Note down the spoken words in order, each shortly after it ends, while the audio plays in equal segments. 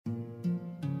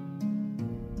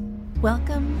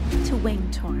Welcome to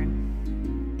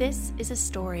Wingtorn. This is a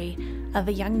story of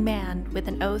a young man with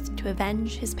an oath to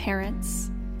avenge his parents,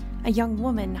 a young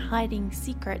woman hiding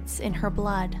secrets in her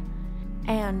blood,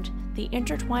 and the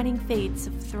intertwining fates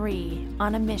of three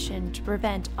on a mission to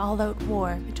prevent all-out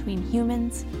war between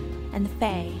humans and the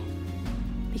Fae.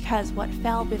 Because what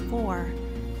fell before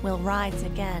will rise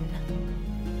again.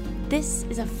 This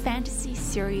is a fantasy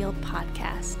serial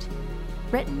podcast,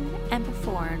 written and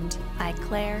performed by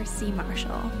Claire C.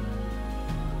 Marshall.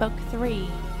 Book 3,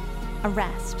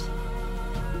 Arrest.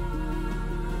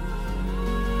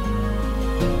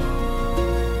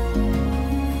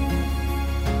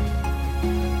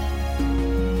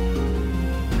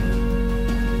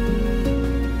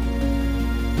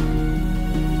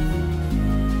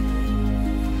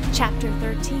 Chapter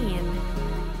 13,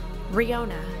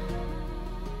 Riona.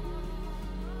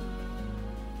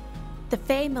 The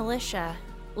Fae militia,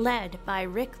 led by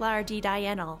Riclar de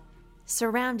Dienal,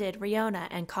 surrounded Riona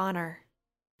and Connor.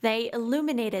 They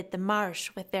illuminated the marsh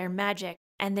with their magic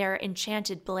and their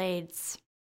enchanted blades.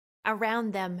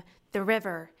 Around them, the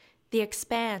river, the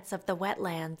expanse of the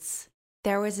wetlands.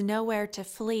 There was nowhere to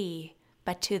flee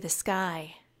but to the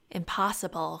sky,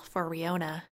 impossible for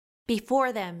Riona.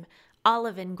 Before them,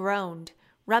 Olivan groaned,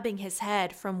 rubbing his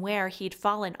head from where he'd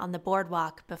fallen on the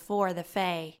boardwalk before the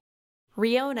Fae.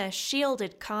 Riona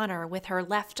shielded Connor with her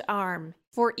left arm,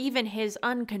 for even his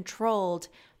uncontrolled,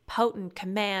 potent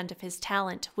command of his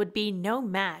talent would be no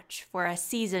match for a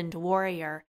seasoned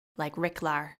warrior like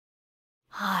Riclar.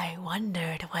 "I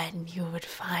wondered when you would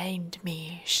find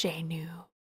me, Shenu,"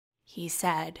 he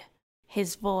said,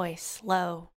 his voice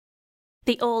low.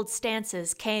 The old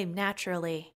stances came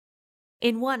naturally.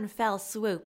 In one fell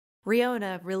swoop,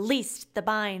 Riona released the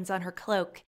binds on her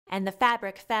cloak, and the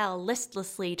fabric fell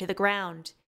listlessly to the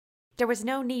ground. There was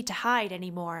no need to hide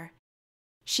anymore.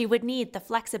 She would need the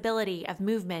flexibility of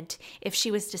movement if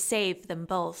she was to save them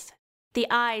both. The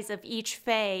eyes of each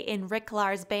Fae in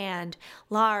Riclar's band,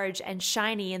 large and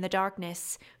shiny in the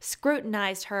darkness,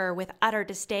 scrutinized her with utter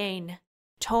disdain.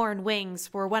 Torn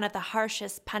wings were one of the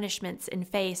harshest punishments in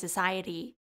Fae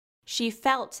society. She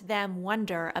felt them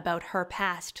wonder about her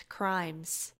past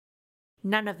crimes.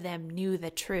 None of them knew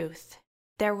the truth.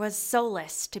 There was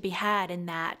solace to be had in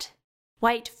that.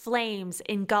 White flames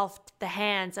engulfed the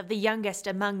hands of the youngest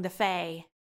among the Fae.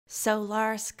 So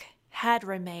Larsk had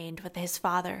remained with his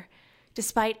father,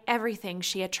 despite everything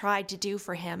she had tried to do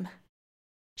for him.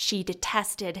 She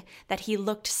detested that he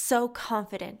looked so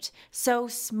confident, so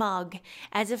smug,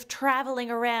 as if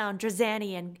traveling around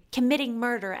Drazanian, committing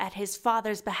murder at his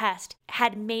father's behest,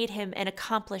 had made him an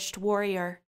accomplished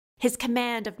warrior. His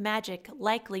command of magic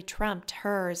likely trumped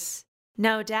hers.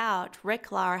 No doubt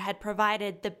Riclar had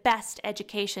provided the best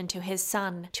education to his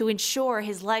son to ensure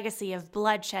his legacy of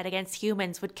bloodshed against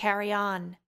humans would carry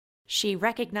on. She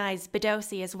recognized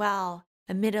Bedosi as well,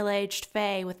 a middle-aged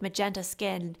Fae with magenta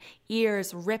skin,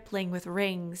 ears rippling with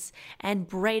rings, and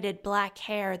braided black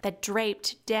hair that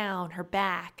draped down her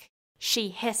back. She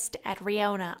hissed at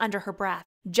Riona under her breath,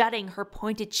 jutting her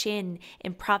pointed chin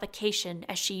in provocation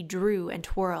as she drew and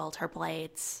twirled her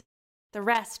blades. The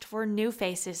rest were new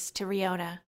faces to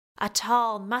Riona. A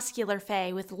tall, muscular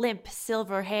Fae with limp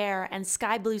silver hair and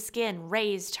sky-blue skin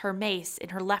raised her mace in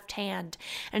her left hand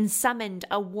and summoned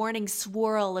a warning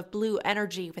swirl of blue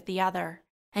energy with the other.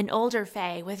 An older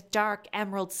Fae with dark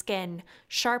emerald skin,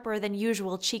 sharper than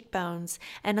usual cheekbones,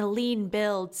 and a lean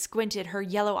build squinted her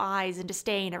yellow eyes in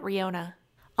disdain at Riona.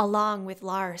 Along with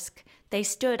Larsk, they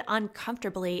stood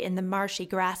uncomfortably in the marshy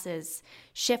grasses,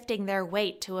 shifting their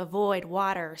weight to avoid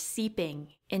water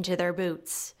seeping into their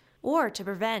boots, or to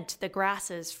prevent the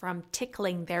grasses from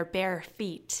tickling their bare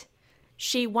feet.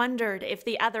 She wondered if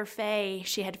the other Fae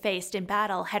she had faced in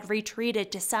battle had retreated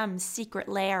to some secret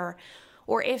lair,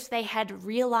 or if they had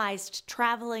realized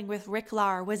traveling with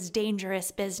Riclar was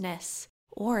dangerous business,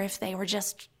 or if they were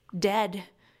just dead,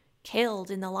 killed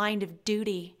in the line of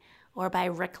duty, or by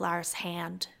Riclar's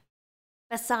hand.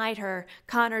 Beside her,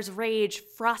 Connor's rage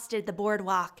frosted the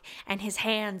boardwalk, and his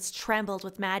hands trembled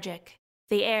with magic.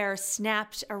 The air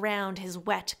snapped around his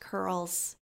wet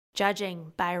curls.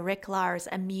 Judging by Riclar's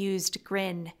amused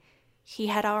grin, he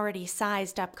had already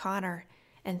sized up Connor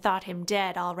and thought him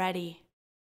dead already.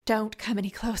 "Don't come any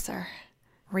closer,"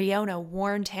 Riona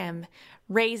warned him,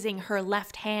 raising her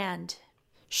left hand.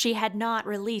 She had not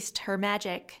released her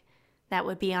magic. That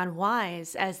would be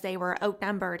unwise, as they were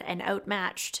outnumbered and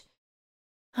outmatched.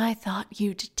 "I thought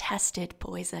you detested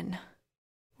poison."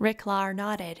 Riclar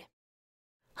nodded.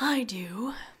 "I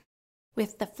do."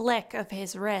 With the flick of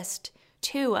his wrist,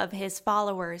 two of his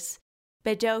followers,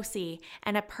 Bedosi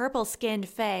and a purple-skinned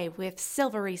fae with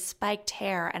silvery spiked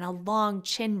hair and a long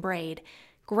chin braid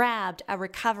grabbed a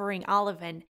recovering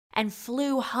Olivan and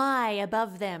flew high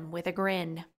above them with a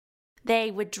grin.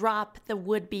 They would drop the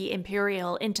would-be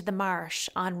Imperial into the marsh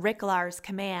on Ricklar's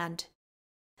command.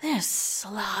 "This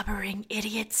slobbering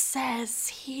idiot says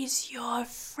he's your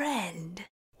friend.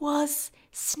 Was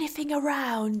sniffing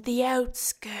around the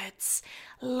outskirts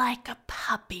like a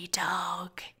puppy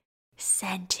dog.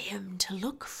 Sent him to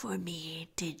look for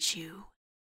me, did you?"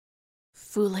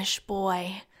 Foolish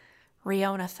boy,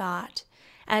 Riona thought,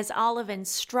 as Olivan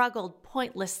struggled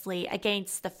pointlessly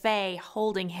against the fae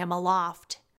holding him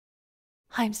aloft.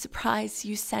 "I'm surprised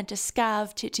you sent a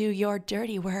scav to do your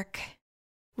dirty work."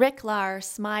 Ricklar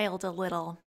smiled a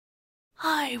little.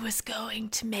 "I was going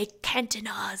to make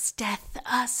Kentanaw's death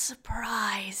a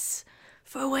surprise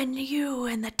for when you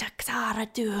and the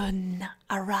Taktaradun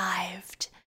arrived,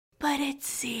 but it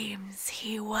seems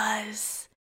he was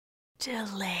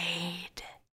delayed."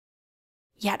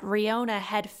 Yet Riona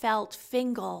had felt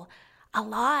Fingal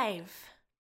alive.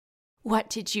 "What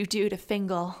did you do to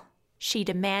Fingal?" she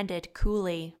demanded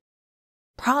coolly.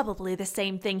 "Probably the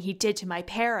same thing he did to my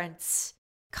parents,"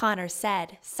 Connor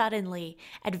said, suddenly,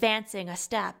 advancing a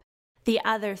step. The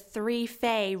other 3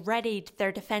 fae readied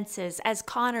their defenses as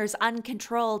Connor's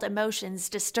uncontrolled emotions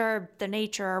disturbed the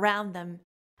nature around them.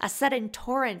 A sudden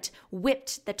torrent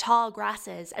whipped the tall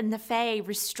grasses, and the fae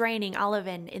restraining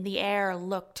Olivan in the air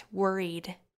looked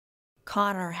worried.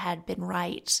 Connor had been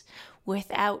right.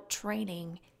 Without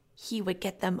training, he would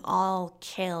get them all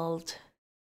killed.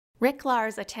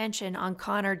 Ricklar's attention on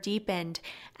Connor deepened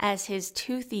as his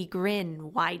toothy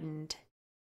grin widened.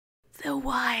 "The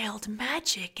wild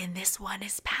magic in this one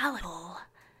is palatable.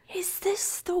 Is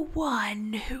this the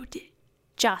one who did—"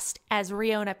 Just as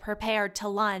Riona prepared to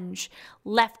lunge,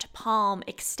 left palm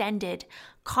extended,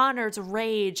 Connor's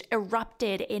rage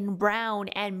erupted in brown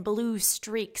and blue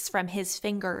streaks from his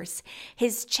fingers,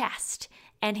 his chest,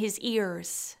 and his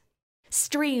ears.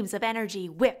 Streams of energy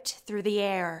whipped through the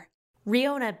air.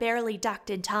 Riona barely ducked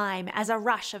in time as a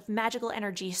rush of magical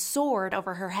energy soared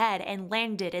over her head and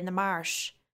landed in the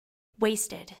marsh.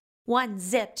 Wasted. One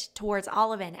zipped towards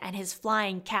Olivan and his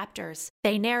flying captors.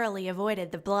 They narrowly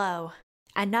avoided the blow.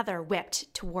 Another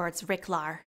whipped towards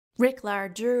Ricklar.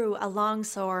 Ricklar drew a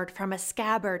longsword from a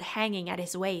scabbard hanging at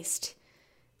his waist.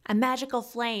 A magical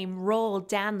flame rolled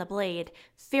down the blade,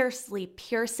 fiercely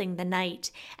piercing the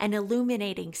night and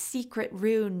illuminating secret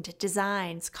runed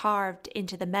designs carved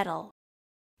into the metal.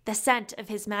 The scent of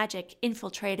his magic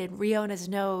infiltrated Riona's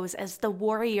nose as the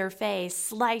warrior fae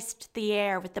sliced the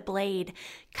air with the blade,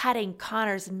 cutting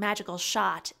Connor's magical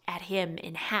shot at him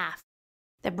in half.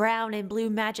 The brown and blue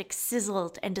magic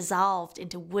sizzled and dissolved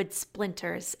into wood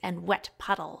splinters and wet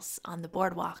puddles on the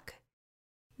boardwalk.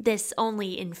 This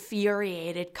only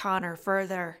infuriated Connor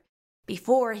further.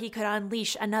 Before he could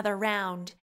unleash another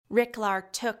round,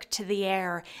 Ricklar took to the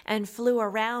air and flew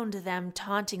around them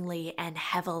tauntingly and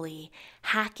heavily,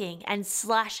 hacking and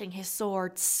slashing his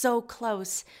sword so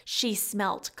close she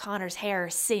smelt Connor's hair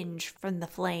singe from the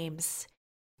flames.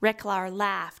 Ricklar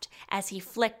laughed as he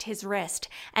flicked his wrist,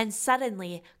 and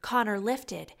suddenly Connor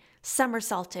lifted,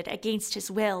 somersaulted against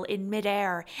his will in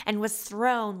midair, and was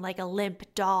thrown like a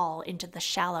limp doll into the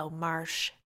shallow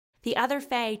marsh. The other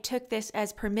fae took this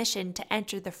as permission to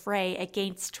enter the fray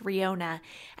against Riona,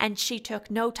 and she took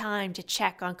no time to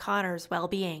check on Connor's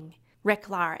well-being.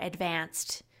 Ricklar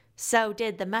advanced. So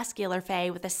did the muscular fae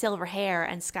with the silver hair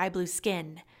and sky-blue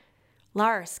skin.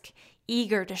 Larsk,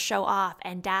 eager to show off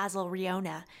and dazzle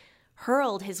Riona,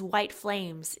 hurled his white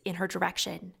flames in her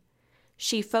direction.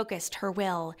 She focused her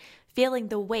will, feeling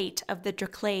the weight of the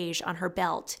Draclage on her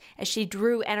belt as she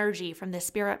drew energy from the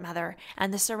Spirit Mother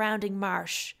and the surrounding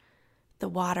marsh, the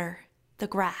water, the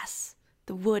grass,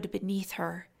 the wood beneath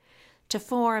her, to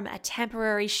form a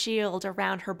temporary shield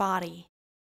around her body.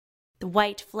 The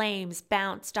white flames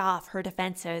bounced off her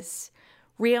defenses.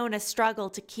 Riona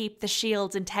struggled to keep the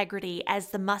shield's integrity as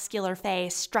the muscular fae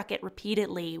struck it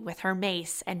repeatedly with her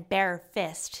mace and bare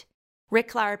fist.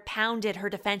 Ricklar pounded her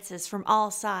defenses from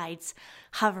all sides,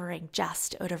 hovering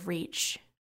just out of reach.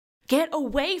 "Get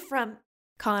away from—"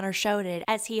 Connor shouted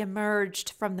as he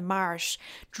emerged from the marsh,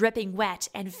 dripping wet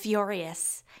and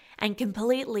furious, and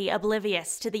completely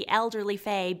oblivious to the elderly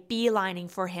fae beelining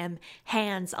for him,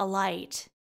 hands alight.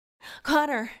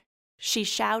 "Connor!" She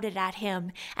shouted at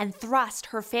him and thrust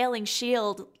her failing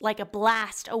shield like a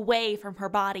blast away from her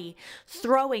body,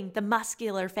 throwing the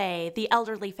muscular fae, the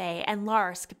elderly fae, and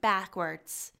Larsk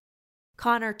backwards.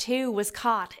 Connor, too, was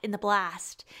caught in the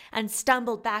blast and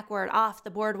stumbled backward off the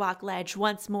boardwalk ledge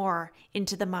once more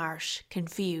into the marsh,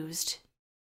 confused.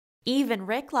 Even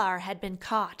Riklar had been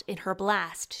caught in her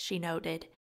blast, she noted.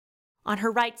 On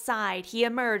her right side, he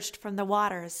emerged from the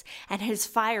waters, and his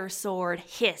fire sword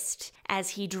hissed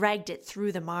as he dragged it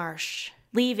through the marsh,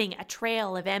 leaving a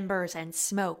trail of embers and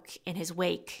smoke in his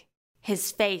wake.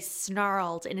 His face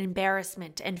snarled in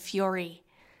embarrassment and fury.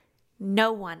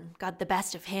 No one got the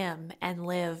best of him and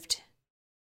lived.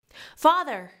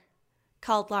 "Father!"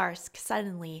 called Larsk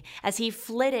suddenly as he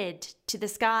flitted to the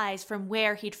skies from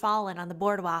where he'd fallen on the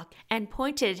boardwalk and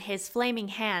pointed his flaming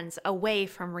hands away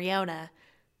from Riona,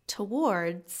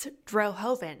 towards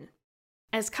Drohoven.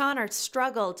 As Connor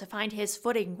struggled to find his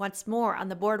footing once more on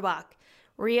the boardwalk,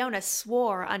 Riona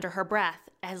swore under her breath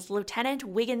as Lieutenant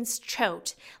Wiggins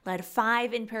Choate led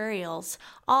 5 Imperials,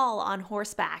 all on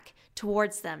horseback,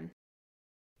 towards them.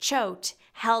 Choate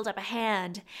held up a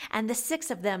hand, and the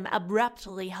 6 of them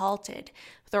abruptly halted,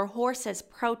 their horses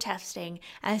protesting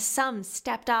as some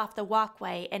stepped off the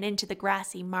walkway and into the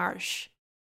grassy marsh.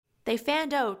 They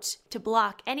fanned out to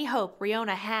block any hope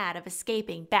Riona had of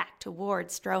escaping back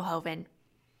towards Drohoven.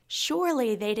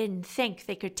 Surely they didn't think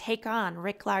they could take on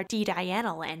Riklar D.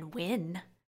 Dianel and win.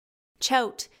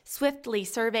 Choate swiftly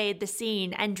surveyed the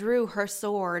scene and drew her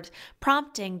sword,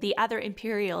 prompting the other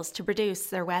Imperials to produce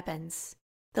their weapons.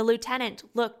 The lieutenant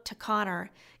looked to Connor,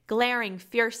 glaring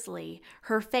fiercely,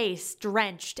 her face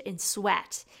drenched in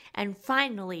sweat, and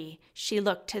finally she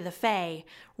looked to the Fae,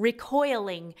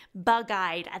 recoiling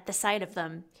bug-eyed at the sight of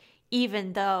them,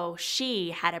 even though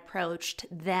she had approached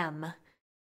them.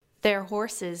 Their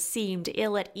horses seemed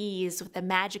ill at ease with the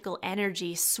magical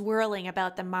energy swirling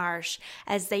about the marsh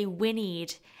as they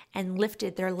whinnied and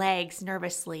lifted their legs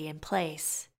nervously in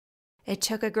place. It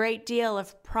took a great deal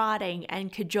of prodding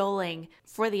and cajoling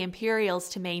for the Imperials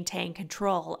to maintain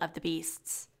control of the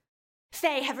beasts.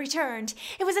 "Fae have returned!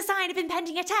 It was a sign of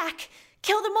impending attack!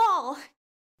 Kill them all!"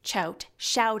 Choate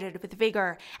shouted with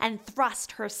vigor and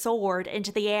thrust her sword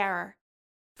into the air.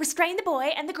 "Restrain the boy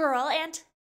and the girl and—"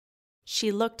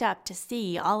 She looked up to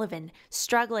see Olivin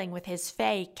struggling with his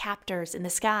Fae captors in the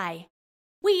sky.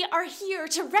 "We are here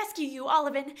to rescue you,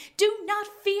 Olivin! Do not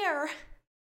fear!"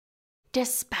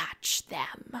 "Dispatch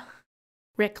them,"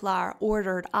 Riklar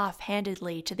ordered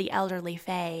offhandedly to the elderly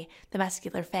Fae, the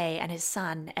muscular Fae, and his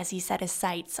son as he set his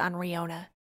sights on Riona.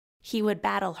 He would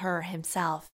battle her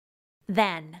himself.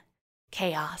 Then,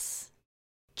 chaos.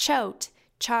 Choate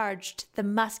charged the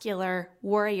muscular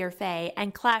warrior Fae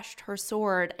and clashed her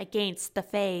sword against the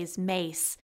Fae's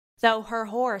mace, though her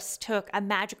horse took a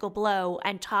magical blow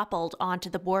and toppled onto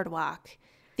the boardwalk.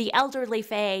 The elderly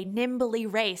Fae nimbly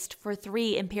raced for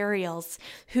 3 Imperials,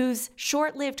 whose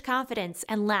short-lived confidence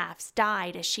and laughs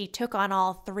died as she took on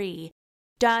all 3,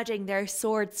 dodging their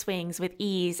sword swings with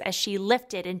ease as she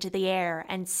lifted into the air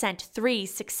and sent 3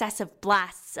 successive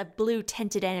blasts of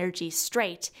blue-tinted energy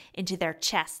straight into their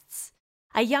chests.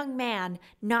 A young man,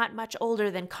 not much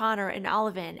older than Connor and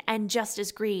Olivin, and just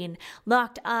as green,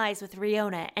 locked eyes with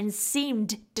Riona and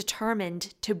seemed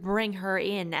determined to bring her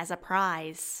in as a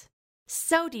prize.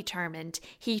 So determined,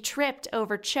 he tripped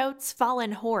over Choate's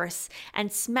fallen horse and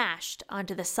smashed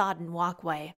onto the sodden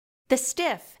walkway. The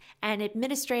stiff and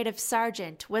administrative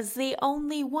sergeant was the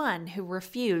only one who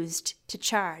refused to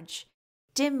charge.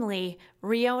 Dimly,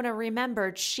 Riona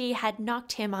remembered she had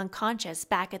knocked him unconscious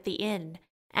back at the inn.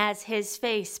 As his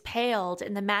face paled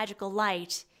in the magical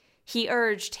light, he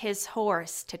urged his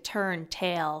horse to turn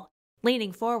tail.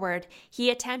 Leaning forward, he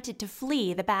attempted to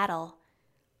flee the battle.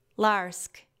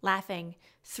 Larsk, laughing,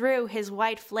 threw his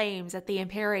white flames at the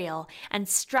Imperial and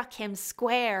struck him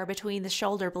square between the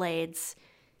shoulder blades.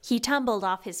 He tumbled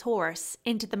off his horse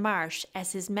into the marsh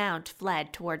as his mount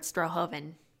fled towards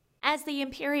Drohoven. As the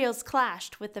Imperials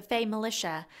clashed with the Fae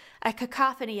militia, a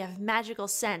cacophony of magical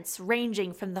scents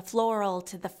ranging from the floral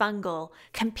to the fungal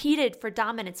competed for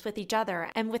dominance with each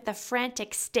other and with the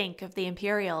frantic stink of the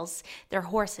Imperials, their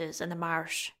horses in the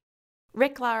marsh.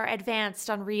 Riklar advanced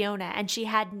on Riona, and she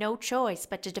had no choice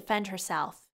but to defend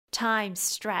herself. Time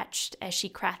stretched as she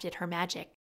crafted her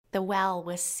magic. The well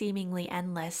was seemingly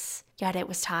endless, yet it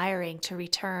was tiring to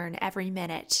return every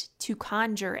minute, to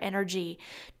conjure energy,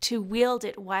 to wield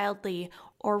it wildly,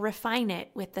 or refine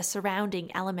it with the surrounding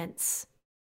elements.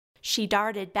 She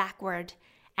darted backward,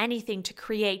 anything to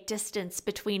create distance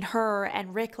between her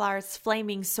and Riklar's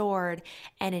flaming sword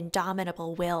and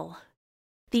indomitable will.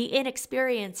 The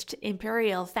inexperienced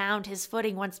Imperial found his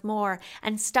footing once more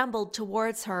and stumbled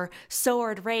towards her,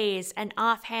 sword raised and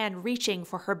offhand reaching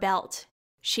for her belt.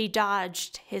 She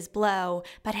dodged his blow,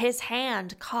 but his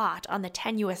hand caught on the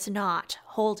tenuous knot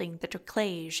holding the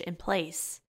triclage in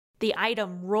place. The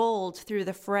item rolled through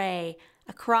the fray,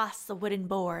 across the wooden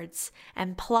boards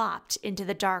and plopped into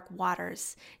the dark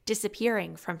waters,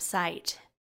 disappearing from sight.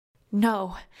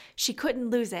 No, she couldn't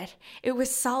lose it. It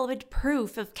was solid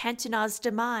proof of Kentinah's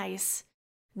demise.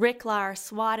 Riklar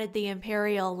swatted the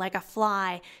Imperial like a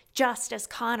fly, just as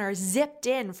Connor zipped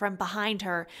in from behind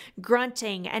her,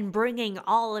 grunting and bringing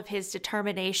all of his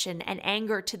determination and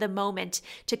anger to the moment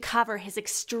to cover his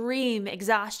extreme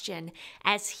exhaustion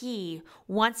as he,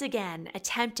 once again,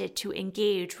 attempted to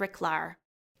engage Riklar,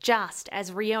 just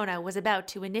as Riona was about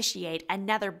to initiate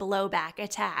another blowback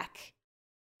attack.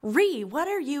 What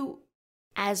are you...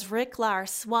 As Riklar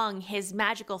swung his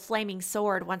magical flaming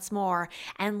sword once more,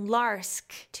 and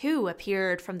Larsk too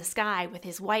appeared from the sky with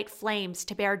his white flames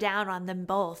to bear down on them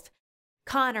both,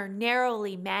 Connor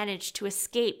narrowly managed to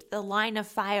escape the line of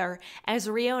fire as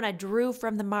Riona drew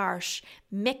from the marsh,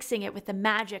 mixing it with the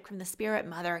magic from the Spirit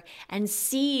Mother, and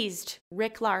seized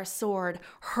Riklar's sword,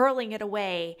 hurling it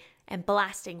away and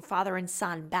blasting father and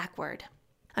son backward.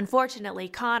 Unfortunately,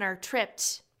 Connor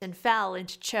tripped and fell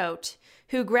into Choate,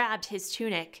 who grabbed his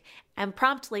tunic and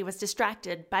promptly was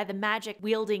distracted by the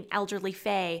magic-wielding elderly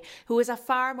fae, who was a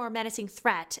far more menacing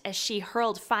threat as she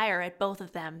hurled fire at both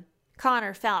of them.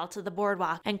 Connor fell to the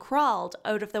boardwalk and crawled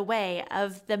out of the way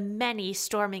of the many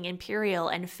storming Imperial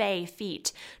and fae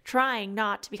feet, trying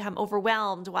not to become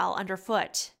overwhelmed while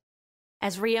underfoot.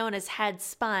 As Riona's head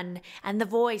spun and the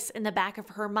voice in the back of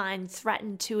her mind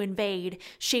threatened to invade,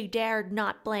 she dared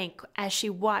not blink as she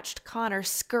watched Connor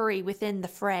scurry within the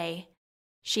fray.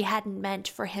 She hadn't meant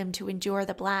for him to endure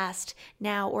the blast,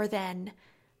 now or then,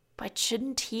 but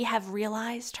shouldn't he have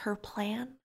realized her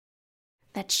plan?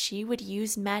 That she would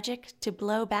use magic to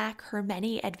blow back her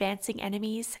many advancing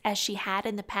enemies as she had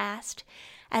in the past,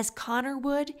 as Connor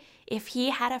would if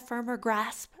he had a firmer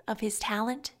grasp of his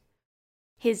talent?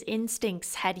 His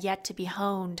instincts had yet to be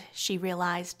honed, she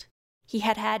realized. He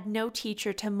had had no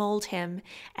teacher to mold him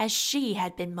as she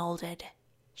had been molded.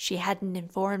 She hadn't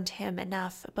informed him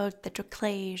enough about the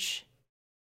Draclage.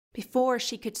 Before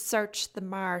she could search the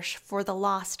marsh for the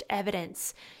lost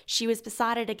evidence, she was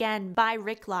besotted again by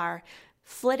Riklar,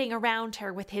 flitting around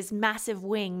her with his massive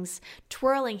wings,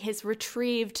 twirling his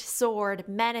retrieved sword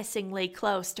menacingly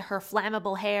close to her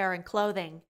flammable hair and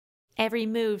clothing. Every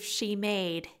move she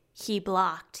made, he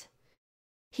blocked.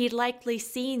 He'd likely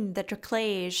seen the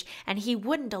Draclage, and he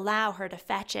wouldn't allow her to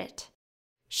fetch it.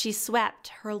 She swept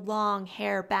her long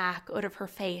hair back out of her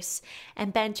face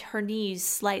and bent her knees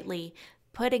slightly,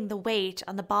 putting the weight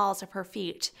on the balls of her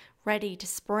feet, ready to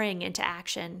spring into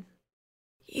action.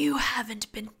 You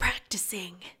haven't been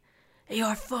practicing.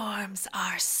 Your forms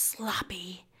are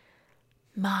sloppy.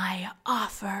 My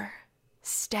offer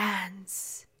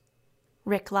stands.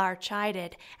 Riklar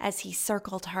chided as he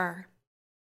circled her.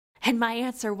 And my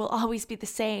answer will always be the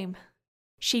same.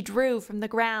 She drew from the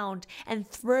ground and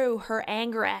threw her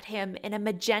anger at him in a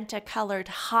magenta-colored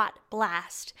hot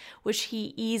blast, which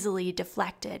he easily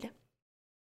deflected.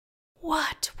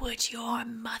 What would your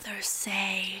mother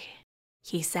say?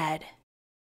 He said.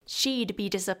 She'd be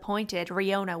disappointed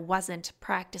Riona wasn't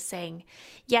practicing,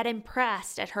 yet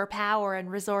impressed at her power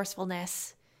and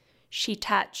resourcefulness. She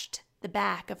touched the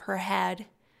back of her head.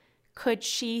 Could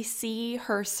she see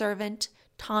her servant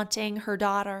taunting her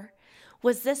daughter?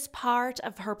 Was this part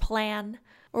of her plan,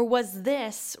 or was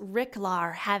this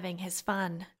Riklar having his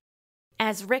fun?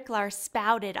 As Riklar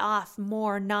spouted off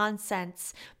more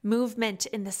nonsense, movement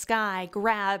in the sky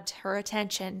grabbed her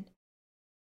attention.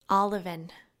 Olivin,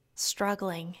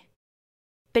 struggling.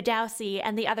 Bedowsi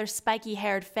and the other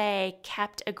spiky-haired fae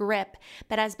kept a grip,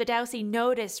 but as Bedowsi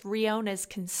noticed Riona's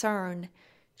concern,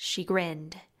 she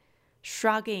grinned.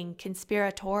 Shrugging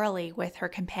conspiratorially with her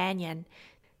companion,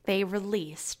 they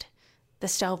released the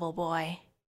Stovall boy.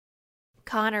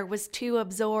 Connor was too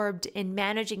absorbed in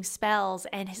managing spells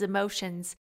and his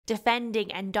emotions,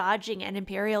 defending and dodging an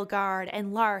Imperial guard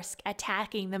and Larsk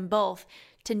attacking them both,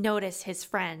 to notice his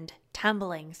friend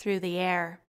tumbling through the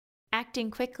air.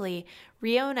 Acting quickly,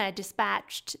 Riona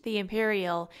dispatched the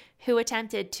Imperial, who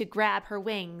attempted to grab her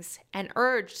wings, and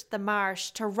urged the marsh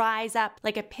to rise up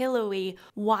like a pillowy,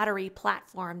 watery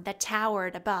platform that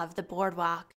towered above the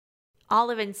boardwalk.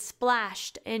 Olivin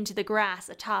splashed into the grass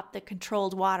atop the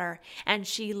controlled water, and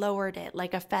she lowered it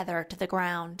like a feather to the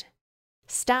ground.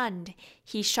 Stunned,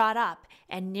 he shot up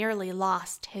and nearly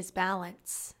lost his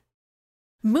balance.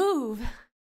 "Move!"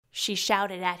 she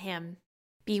shouted at him.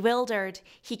 Bewildered,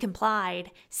 he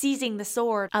complied, seizing the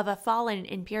sword of a fallen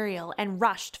Imperial, and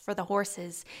rushed for the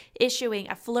horses, issuing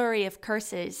a flurry of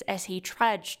curses as he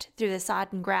trudged through the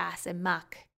sodden grass and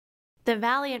muck. The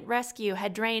valiant rescue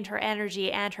had drained her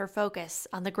energy and her focus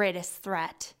on the greatest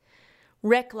threat.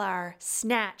 Riklar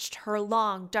snatched her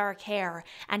long dark hair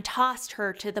and tossed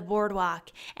her to the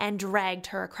boardwalk and dragged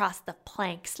her across the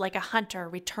planks like a hunter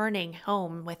returning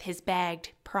home with his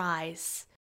bagged prize.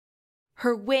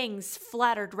 Her wings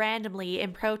fluttered randomly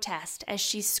in protest as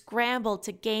she scrambled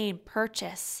to gain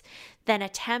purchase, then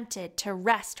attempted to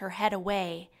wrest her head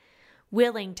away,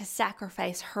 willing to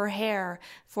sacrifice her hair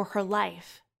for her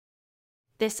life.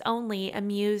 This only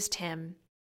amused him.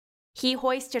 He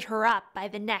hoisted her up by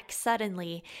the neck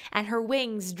suddenly, and her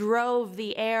wings drove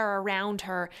the air around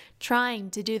her, trying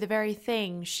to do the very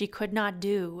thing she could not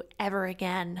do ever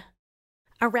again.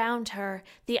 Around her,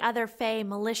 the other Fae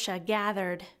militia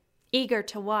gathered, eager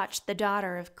to watch the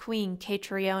daughter of Queen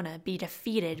Catriona be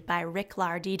defeated by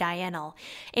Riklar di Dienal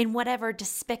in whatever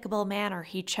despicable manner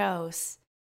he chose.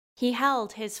 He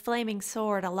held his flaming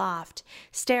sword aloft,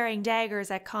 staring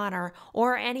daggers at Connor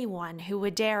or anyone who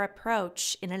would dare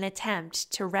approach in an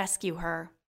attempt to rescue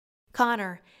her.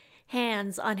 Connor,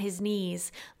 hands on his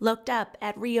knees, looked up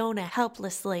at Riona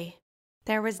helplessly.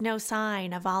 There was no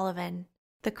sign of Oliven.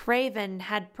 The craven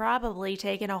had probably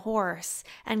taken a horse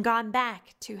and gone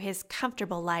back to his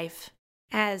comfortable life.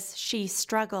 As she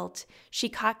struggled, she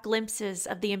caught glimpses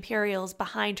of the Imperials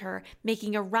behind her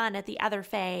making a run at the other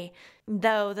Fae,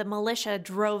 though the militia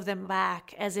drove them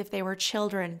back as if they were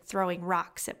children throwing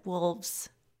rocks at wolves.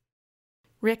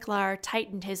 Riklar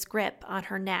tightened his grip on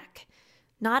her neck,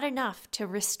 not enough to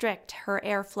restrict her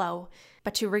airflow,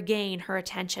 but to regain her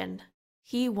attention.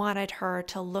 He wanted her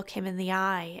to look him in the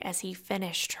eye as he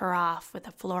finished her off with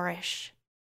a flourish.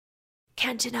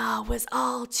 Kentina was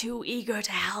all too eager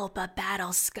to help a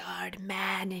battle-scarred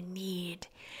man in need,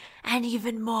 and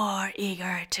even more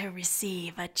eager to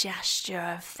receive a gesture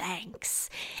of thanks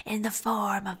in the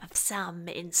form of some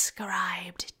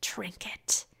inscribed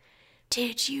trinket.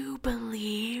 Did you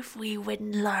believe we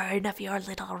wouldn't learn of your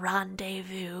little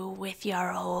rendezvous with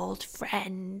your old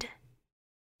friend?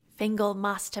 Fingal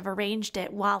must have arranged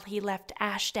it while he left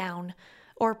Ashdown,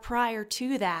 or prior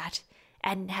to that,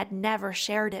 and had never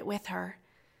shared it with her.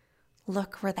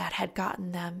 Look where that had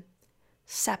gotten them.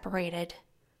 Separated,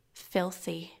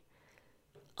 filthy,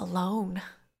 alone.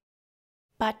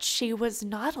 But she was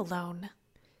not alone.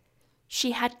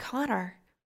 She had Connor.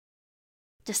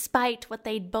 Despite what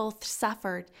they'd both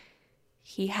suffered,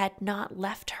 he had not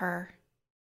left her.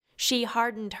 She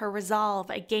hardened her resolve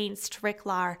against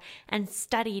Riklar and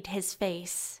studied his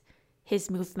face, his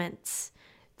movements,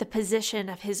 the position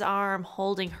of his arm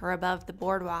holding her above the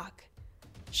boardwalk.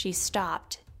 She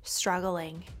stopped,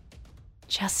 struggling.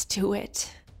 Just do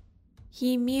it.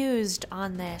 He mused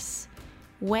on this,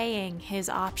 weighing his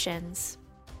options.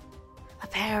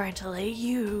 Apparently,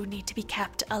 you need to be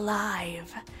kept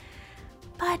alive,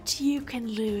 but you can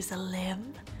lose a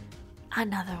limb,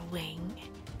 another wing,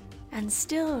 and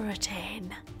still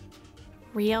retain.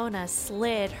 Riona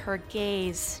slid her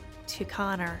gaze to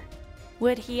Connor.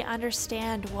 Would he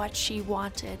understand what she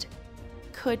wanted?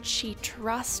 Could she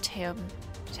trust him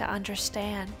to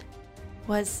understand?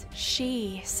 Was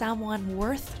she someone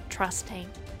worth trusting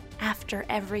after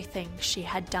everything she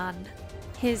had done?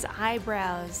 His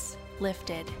eyebrows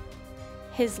lifted.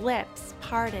 His lips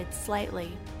parted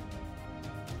slightly.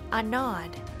 A nod.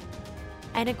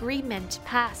 An agreement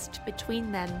passed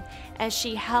between them as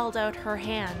she held out her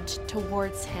hand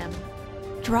towards him.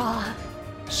 Draw,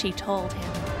 she told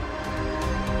him.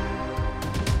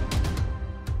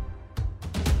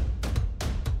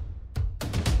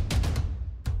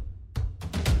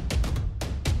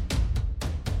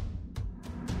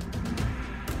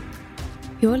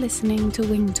 You're listening to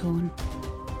Wingtorn.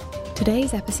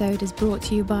 Today's episode is brought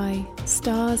to you by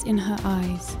Stars in Her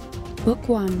Eyes, Book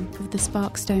 1 of the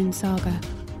Sparkstone Saga.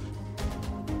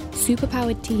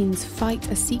 Superpowered teens fight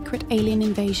a secret alien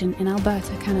invasion in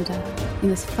Alberta, Canada, in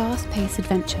this fast-paced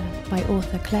adventure by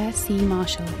author Claire C.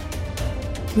 Marshall.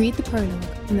 Read the prologue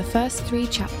and the first 3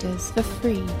 chapters for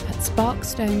free at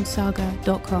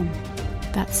sparkstonesaga.com.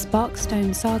 That's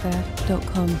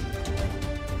sparkstonesaga.com.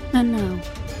 And now,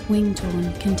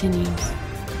 Wingtorn continues.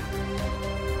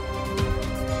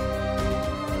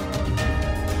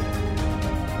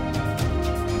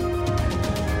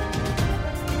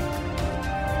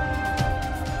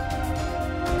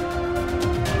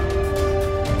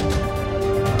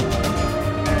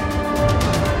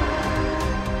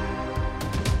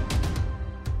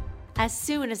 As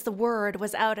soon as the word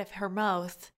was out of her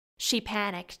mouth, she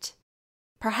panicked.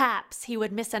 Perhaps he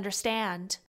would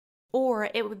misunderstand, or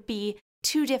it would be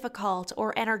too difficult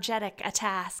or energetic a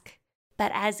task.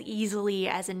 But as easily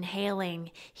as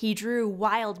inhaling, he drew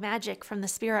wild magic from the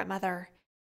Spirit Mother.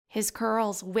 His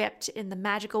curls whipped in the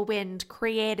magical wind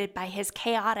created by his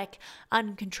chaotic,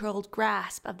 uncontrolled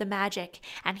grasp of the magic,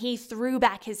 and he threw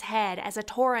back his head as a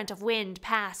torrent of wind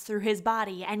passed through his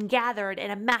body and gathered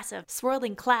in a massive,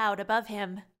 swirling cloud above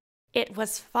him. It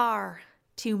was far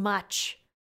too much,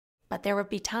 but there would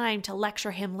be time to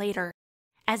lecture him later.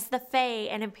 As the Fae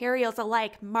and Imperials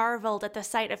alike marveled at the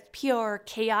sight of pure,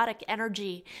 chaotic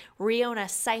energy, Riona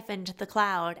siphoned the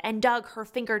cloud and dug her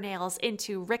fingernails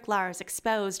into Riklar's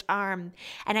exposed arm,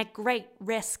 and at great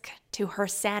risk to her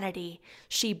sanity,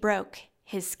 she broke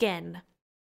his skin.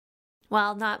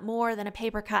 While not more than a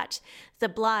paper cut, the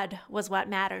blood was what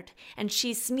mattered, and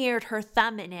she smeared her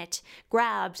thumb in it,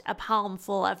 grabbed a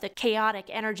palmful of the chaotic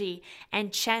energy,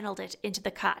 and channeled it into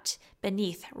the cut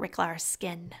beneath Riklar's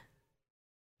skin.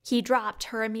 He dropped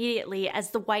her immediately as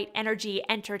the white energy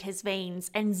entered his veins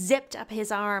and zipped up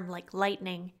his arm like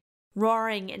lightning.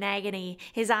 Roaring in agony,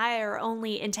 his ire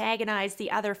only antagonized the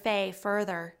other Fae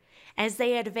further. As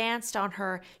they advanced on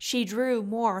her, she drew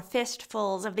more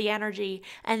fistfuls of the energy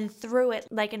and threw it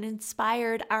like an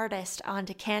inspired artist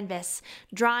onto canvas,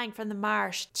 drawing from the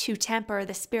marsh to temper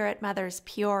the Spirit Mother's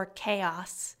pure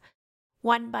chaos.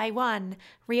 One by one,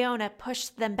 Riona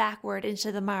pushed them backward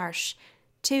into the marsh.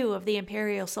 2 of the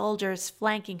Imperial soldiers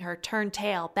flanking her turned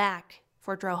tail back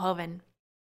for Drohoven.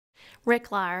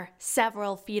 Riklar,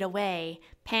 several feet away,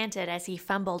 panted as he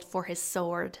fumbled for his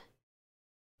sword.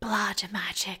 "Blood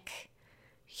magic.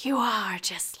 You are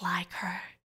just like her."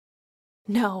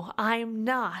 "No, I'm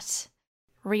not,"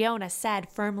 Riona said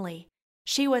firmly.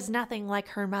 She was nothing like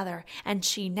her mother, and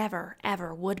she never,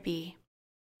 ever would be.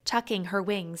 Tucking her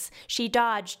wings, she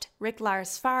dodged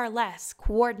Riklar's far less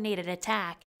coordinated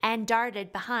attack and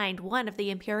darted behind one of the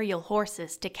Imperial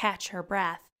horses to catch her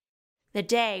breath. The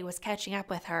day was catching up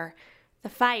with her. The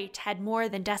fight had more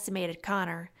than decimated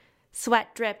Connor.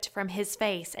 Sweat dripped from his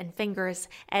face and fingers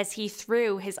as he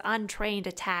threw his untrained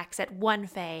attacks at one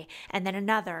Fae and then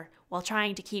another while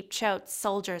trying to keep Choate's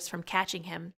soldiers from catching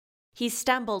him. He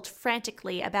stumbled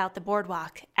frantically about the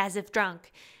boardwalk, as if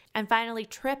drunk, and finally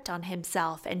tripped on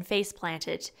himself and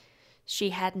face-planted.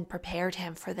 She hadn't prepared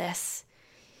him for this.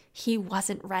 He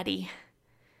wasn't ready.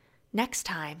 Next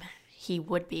time, he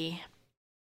would be.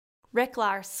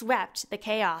 Riklar swept the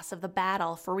chaos of the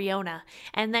battle for Riona,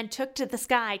 and then took to the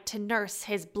sky to nurse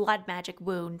his blood magic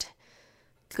wound.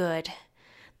 Good.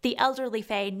 The elderly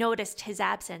Fae noticed his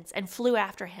absence and flew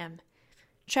after him.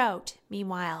 Choate,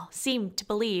 meanwhile, seemed to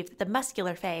believe that the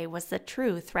muscular Fae was the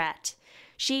true threat.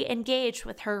 She engaged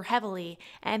with her heavily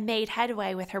and made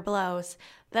headway with her blows,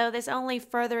 though this only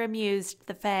further amused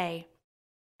the Fae.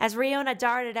 As Riona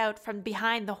darted out from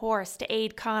behind the horse to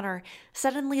aid Connor,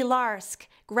 suddenly Larsk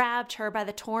grabbed her by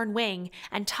the torn wing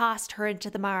and tossed her into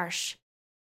the marsh.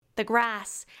 The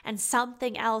grass and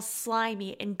something else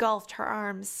slimy engulfed her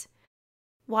arms.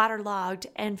 Waterlogged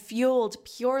and fueled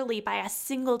purely by a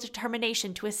single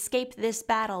determination to escape this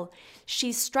battle,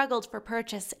 she struggled for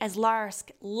purchase as Larsk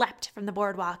leapt from the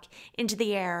boardwalk into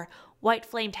the air,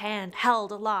 white-flamed hand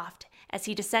held aloft as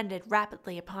he descended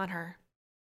rapidly upon her.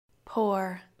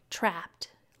 Poor,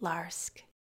 trapped Larsk.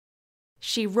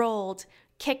 She rolled,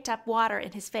 kicked up water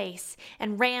in his face,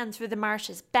 and ran through the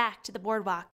marshes back to the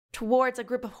boardwalk, towards a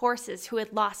group of horses who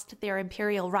had lost their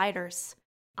Imperial riders.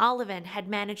 Olivin had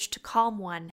managed to calm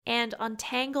one and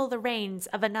untangle the reins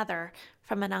of another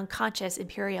from an unconscious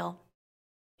Imperial.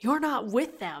 "You're not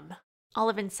with them,"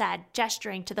 Olivin said,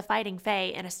 gesturing to the fighting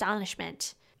Fae in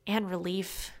astonishment and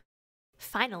relief.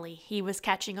 Finally, he was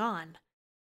catching on.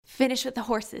 "Finish with the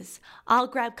horses. I'll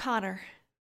grab Connor."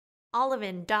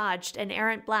 Olivin dodged an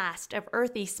errant blast of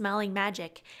earthy-smelling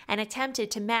magic and attempted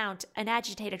to mount an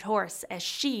agitated horse as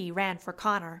she ran for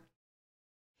Connor.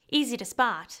 Easy to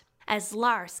spot, as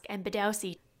Larsk and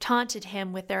Bedowsi taunted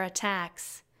him with their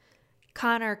attacks.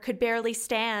 Connor could barely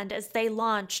stand as they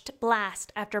launched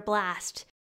blast after blast,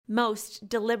 most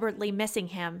deliberately missing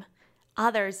him,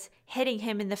 others hitting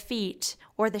him in the feet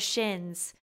or the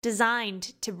shins,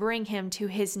 designed to bring him to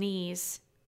his knees.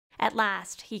 At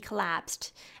last he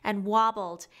collapsed and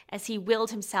wobbled as he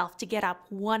willed himself to get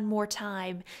up one more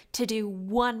time, to do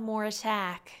one more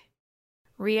attack.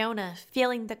 Riona,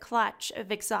 feeling the clutch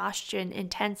of exhaustion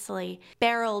intensely,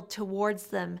 barreled towards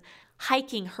them,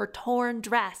 hiking her torn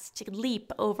dress to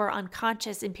leap over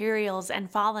unconscious Imperials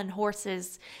and fallen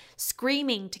horses,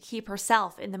 screaming to keep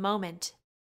herself in the moment.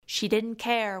 She didn't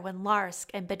care when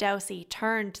Larsk and Bedowsi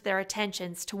turned their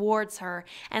attentions towards her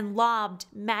and lobbed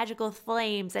magical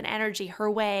flames and energy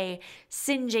her way,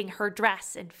 singeing her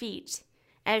dress and feet.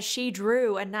 As she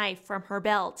drew a knife from her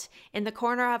belt, in the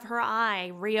corner of her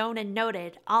eye, Riona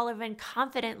noted Oliven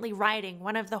confidently riding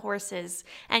one of the horses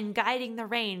and guiding the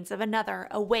reins of another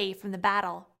away from the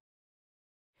battle.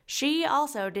 She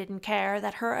also didn't care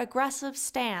that her aggressive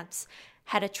stance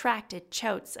had attracted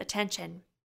Choate's attention.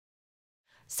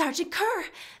 "Sergeant Kerr,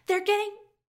 they're getting—"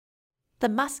 The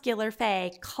muscular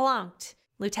Fae clunked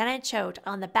Lieutenant Choate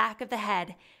on the back of the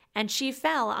head, and she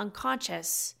fell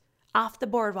unconscious off the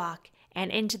boardwalk and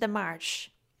into the marsh.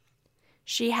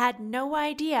 She had no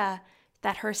idea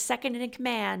that her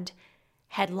second-in-command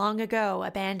had long ago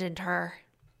abandoned her.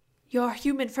 "Your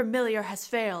human familiar has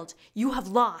failed. You have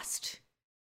lost,"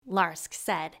 Larsk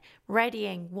said,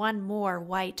 readying one more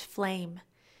white flame.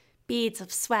 Beads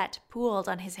of sweat pooled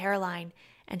on his hairline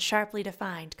and sharply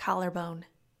defined collarbone.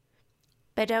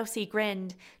 Bedosi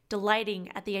grinned, delighting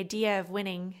at the idea of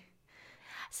winning.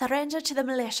 "Surrender to the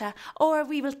militia, or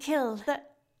we will kill the—"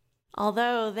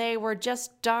 Although they were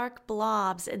just dark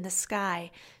blobs in the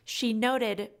sky, she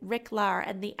noted Riklar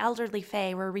and the elderly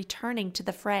Fae were returning to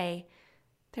the fray.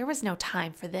 There was no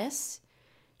time for this.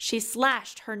 She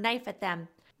slashed her knife at them,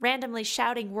 randomly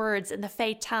shouting words in the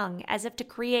Fae tongue as if to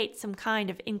create some kind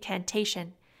of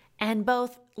incantation, and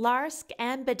both Larsk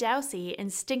and Bedowsi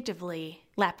instinctively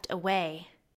leapt away.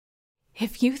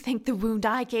 "If you think the wound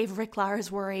I gave Riklar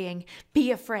is worrying,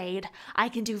 be afraid. I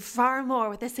can do far more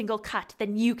with a single cut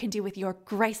than you can do with your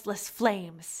graceless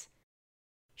flames,"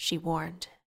 she warned.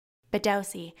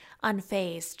 Bedowsi,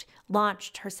 unfazed,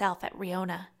 launched herself at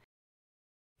Riona.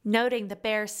 Noting the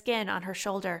bare skin on her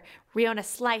shoulder, Riona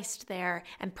sliced there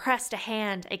and pressed a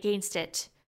hand against it.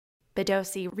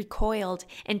 Bedowsi recoiled,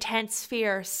 intense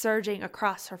fear surging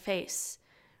across her face.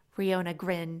 Riona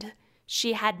grinned.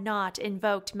 She had not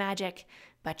invoked magic,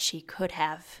 but she could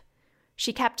have.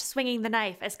 She kept swinging the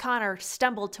knife as Connor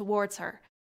stumbled towards her.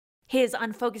 His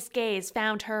unfocused gaze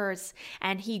found hers,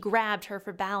 and he grabbed her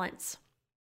for balance.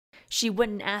 She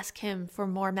wouldn't ask him for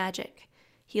more magic.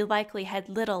 He likely had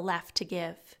little left to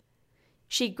give.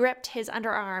 She gripped his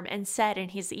underarm and said in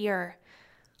his ear,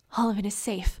 "Oliven is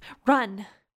safe. Run!"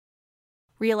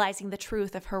 Realizing the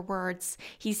truth of her words,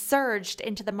 he surged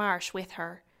into the marsh with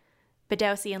her.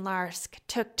 Bedowsi and Larsk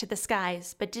took to the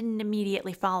skies, but didn't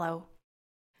immediately follow.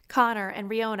 Connor and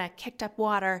Riona kicked up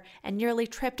water and nearly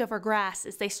tripped over grass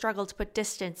as they struggled to put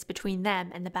distance between them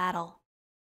and the battle.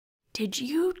 "Did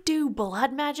you do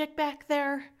blood magic back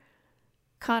there?"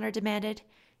 Connor demanded.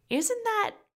 "Isn't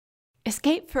that—"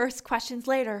 "Escape first, questions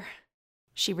later,"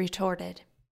 she retorted.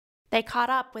 They caught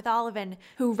up with Oliven,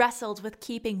 who wrestled with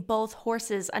keeping both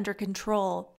horses under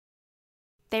control.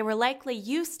 They were likely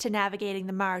used to navigating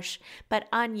the marsh, but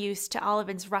unused to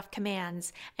Oliven's rough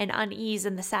commands and unease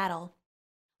in the saddle.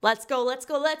 "Let's go, let's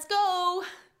go, let's go!"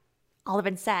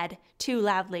 Oliven said, too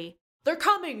loudly. "They're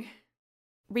coming!"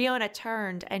 Riona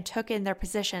turned and took in their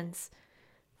positions.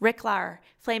 Riklar,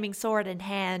 flaming sword in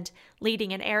hand,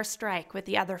 leading an airstrike with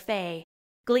the other Fae,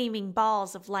 gleaming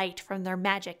balls of light from their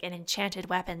magic and enchanted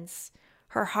weapons.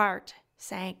 Her heart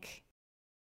sank.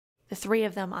 The three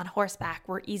of them on horseback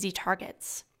were easy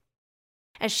targets.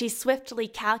 As she swiftly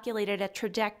calculated a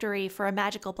trajectory for a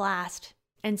magical blast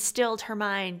and stilled her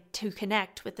mind to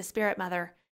connect with the Spirit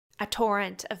Mother, a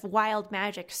torrent of wild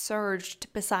magic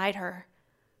surged beside her.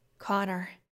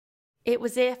 Connor. It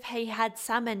was as if he had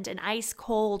summoned an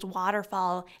ice-cold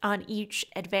waterfall on each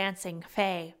advancing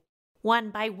Fae.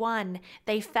 One by one,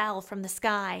 they fell from the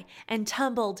sky and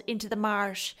tumbled into the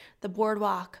marsh, the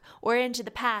boardwalk, or into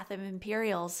the path of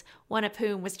Imperials, one of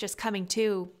whom was just coming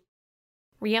to.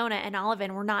 Riona and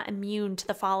Oliven were not immune to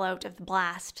the fallout of the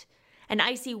blast. An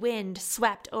icy wind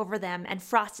swept over them and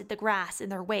frosted the grass in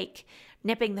their wake,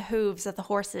 nipping the hooves of the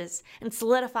horses and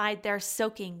solidified their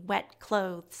soaking, wet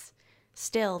clothes.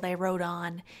 Still they rode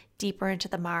on, deeper into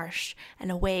the marsh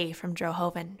and away from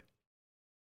Drohoven.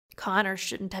 Connor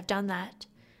shouldn't have done that.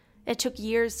 It took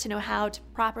years to know how to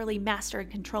properly master and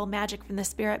control magic from the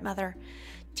Spirit Mother,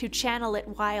 to channel it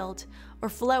wild, or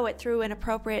flow it through an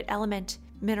appropriate element,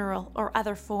 mineral, or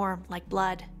other form like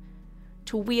blood.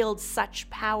 To wield such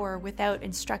power without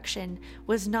instruction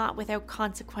was not without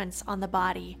consequence on the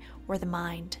body or the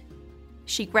mind.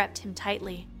 She gripped him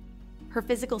tightly. Her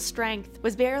physical strength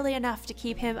was barely enough to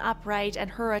keep him upright and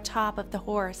her atop of the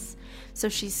horse, so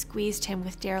she squeezed him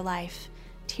with dear life,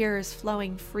 tears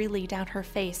flowing freely down her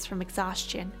face from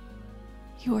exhaustion.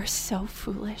 "You are so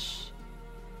foolish,"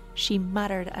 she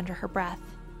muttered under her breath.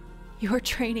 "You are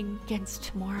training against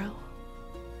tomorrow."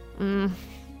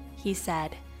 He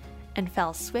said, and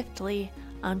fell swiftly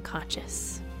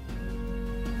unconscious.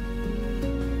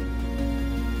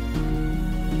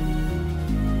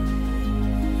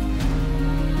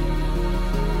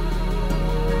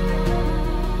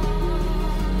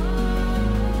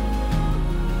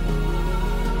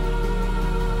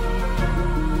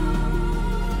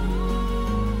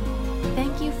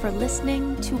 for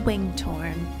listening to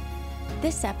Wingtorn.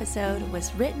 This episode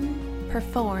was written,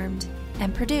 performed,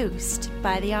 and produced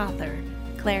by the author,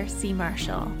 Claire C.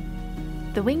 Marshall.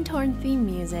 The Wingtorn theme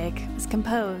music was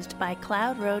composed by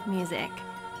Cloud Road Music,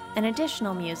 and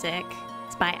additional music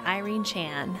is by Irene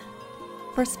Chan.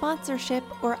 For sponsorship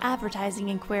or advertising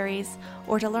inquiries,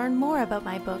 or to learn more about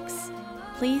my books,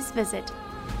 please visit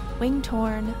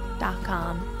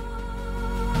wingtorn.com.